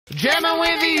Jammin'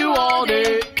 with you all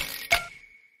day.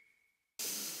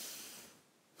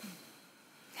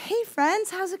 Hey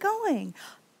friends, how's it going?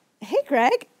 Hey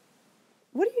Greg,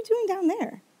 what are you doing down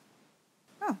there?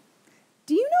 Oh,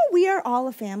 do you know we are all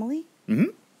a family?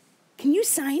 Mm-hmm. Can you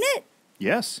sign it?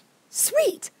 Yes.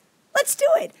 Sweet, let's do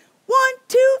it. 1,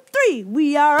 2, 3.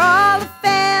 We are all a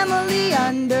family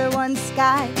under one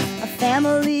sky, a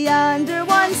family under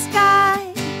one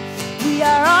sky. We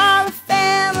are all a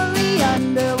family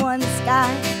under one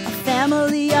sky, a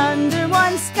family under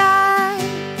one sky.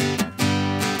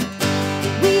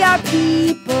 We are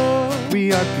people.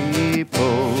 We are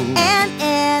people. And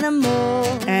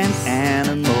animals. And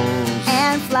animals.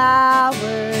 And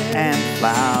flowers. And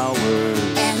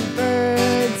flowers. And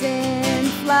birds in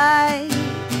flight.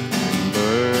 And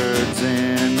birds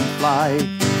in flight.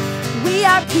 We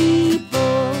are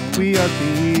people. We are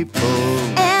people.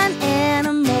 And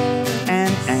animals.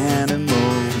 And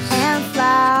animals. And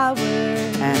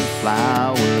flowers. And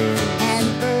flowers.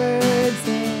 And birds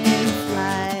in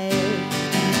flight.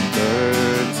 And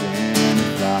birds in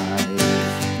flight.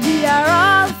 We are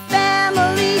all a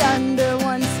family under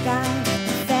one sky,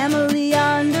 a family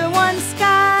under one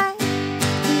sky.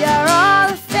 We are all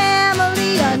a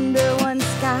family under one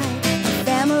sky, a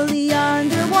family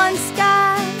under one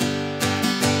sky.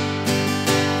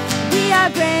 We are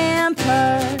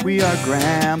grandpas. We are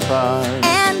grandpas.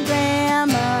 And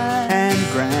grandmas. And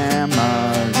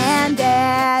grandmas. And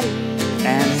daddies.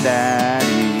 And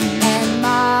daddies. And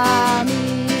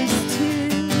mommies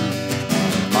too.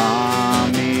 And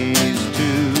mommies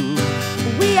too.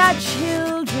 We are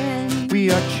children.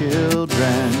 We are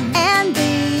children. And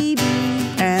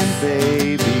babies. And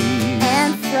babies.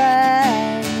 And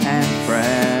friends. And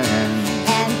friends.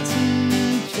 And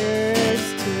teachers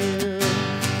too.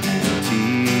 And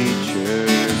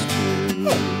teachers too.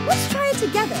 Hey, let's try it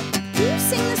together. Can you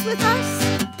sing this with us?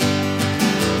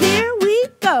 Here we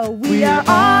go. We are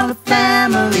all a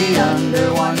family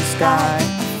under one sky,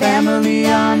 a family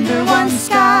under one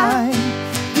sky.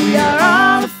 We are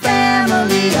all a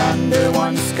family under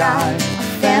one sky, a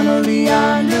family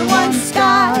under one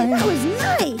sky. That was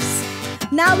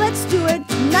nice. Now let's do it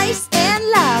nice and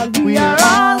loud. We are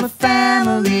all a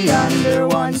family under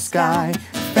one sky,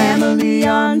 a family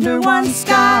under one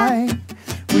sky.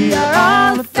 We are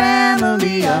all a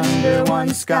family under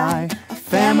one sky, a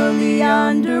family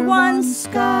under one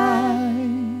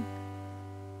sky.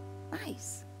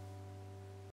 Nice.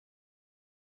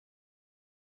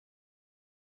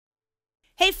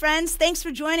 Hey friends, thanks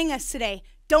for joining us today.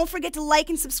 Don't forget to like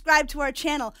and subscribe to our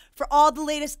channel for all the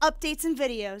latest updates and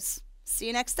videos. See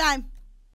you next time.